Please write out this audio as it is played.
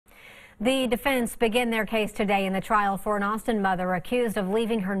The defense began their case today in the trial for an Austin mother accused of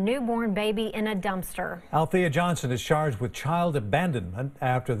leaving her newborn baby in a dumpster. Althea Johnson is charged with child abandonment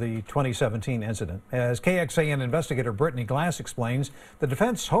after the 2017 incident. As KXAN Investigator Brittany Glas explains, the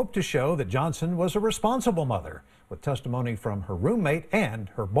defense hoped to show that Johnson was a responsible mother, with testimony from her roommate and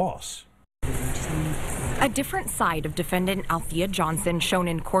her boss. A different side of defendant Althea Johnson shown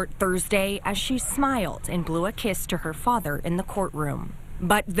in court Thursday as she smiled and blew a kiss to her father in the courtroom.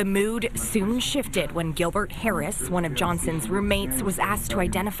 But the mood soon shifted when Gilbert Harris, one of Johnson's roommates, was asked to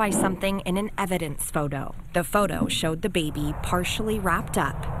identify something in an evidence photo. The photo showed the baby partially wrapped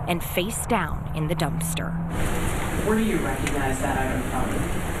up and face down in the dumpster. Where do you recognize that item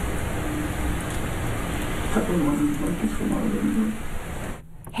from?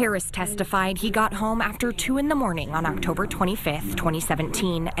 Harris testified he got home after 2 in the morning on October 25th,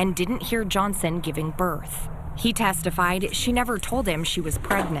 2017, and didn't hear Johnson giving birth. He testified she never told him she was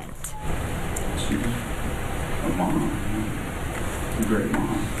pregnant. She was a mom, a great mom.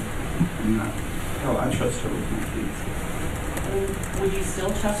 I trust her with my kids. Would you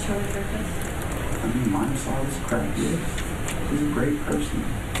still trust her with your kids? I mean, mine saw this crap kid. She's a great person.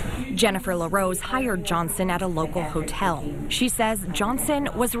 Jennifer LaRose hired Johnson at a local hotel. She says Johnson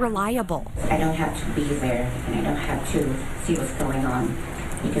was reliable. I don't have to be there, and I don't have to see what's going on,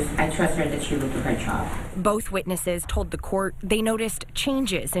 because I trust her that she will do her job. Both witnesses told the court they noticed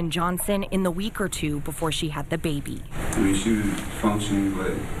changes in Johnson in the week or two before she had the baby. I mean, she was functioning,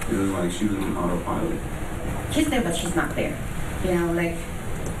 but it was like she was on autopilot. She's there, but she's not there. You know, like,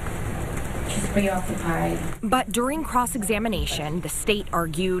 she's preoccupied. But during cross-examination, the state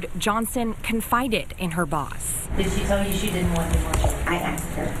argued Johnson confided in her boss. Did she tell you she didn't want any more children? I asked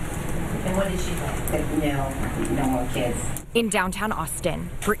her. And what did she say? No more kids. In downtown Austin,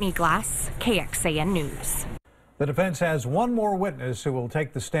 Brittany Glas, KXAN News. The defense has one more witness who will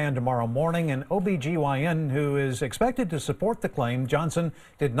take the stand tomorrow morning, an OBGYN who is expected to support the claim Johnson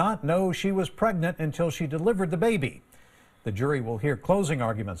did not know she was pregnant until she delivered the baby. The jury will hear closing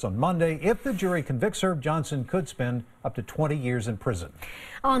arguments on Monday. If the jury convicts her, Johnson could spend up to 20 years in prison.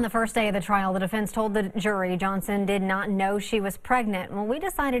 On the first day of the trial, the defense told the jury Johnson did not know she was pregnant. Well, we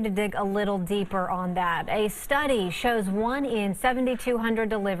decided to dig a little deeper on that. A study shows 1 in 7,200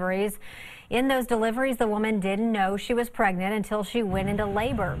 deliveries. In those deliveries, the woman didn't know she was pregnant until she went into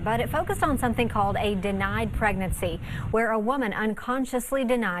labor. But it focused on something called a denied pregnancy, where a woman unconsciously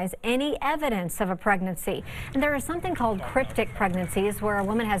denies any evidence of a pregnancy. And there is something called cryptic pregnancies, where a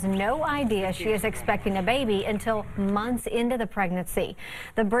woman has no idea she is expecting a baby until months into the pregnancy.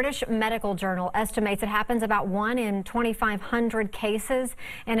 The British Medical Journal estimates it happens about 1 in 2,500 cases,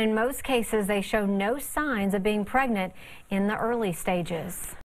 and in most cases they show no signs of being pregnant in the early stages.